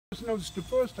just noticed the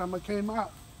first time I came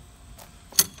out,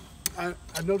 I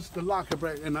noticed the lock had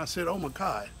break, and I said, oh my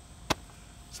God,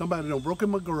 somebody done broke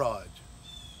in my garage.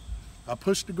 I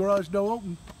pushed the garage door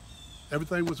open,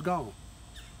 everything was gone.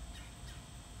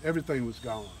 Everything was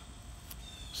gone.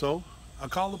 So I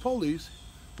called the police,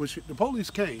 which the police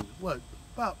came,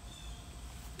 about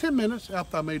 10 minutes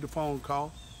after I made the phone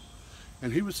call.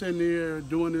 And he was sitting there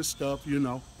doing his stuff, you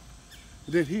know.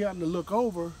 And then he happened to look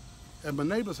over at my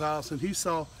neighbor's house, and he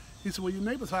said, well, your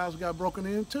neighbor's house got broken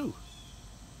in too.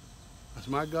 I said,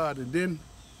 my God. And then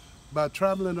by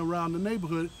traveling around the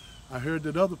neighborhood, I heard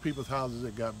that other people's houses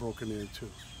had got broken in too.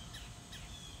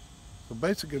 So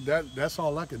basically that's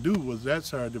all I could do was that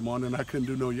Saturday morning. I couldn't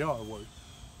do no yard work.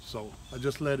 So I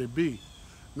just let it be.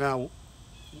 Now,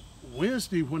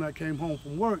 Wednesday when I came home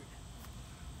from work,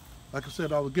 like I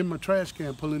said, I was getting my trash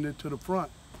can, pulling it to the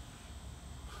front.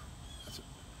 I said,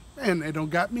 man, they done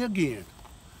got me again.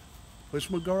 Pushed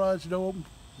my garage door open,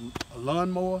 a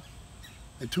lawnmower,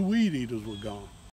 and 2 weed eaters were gone.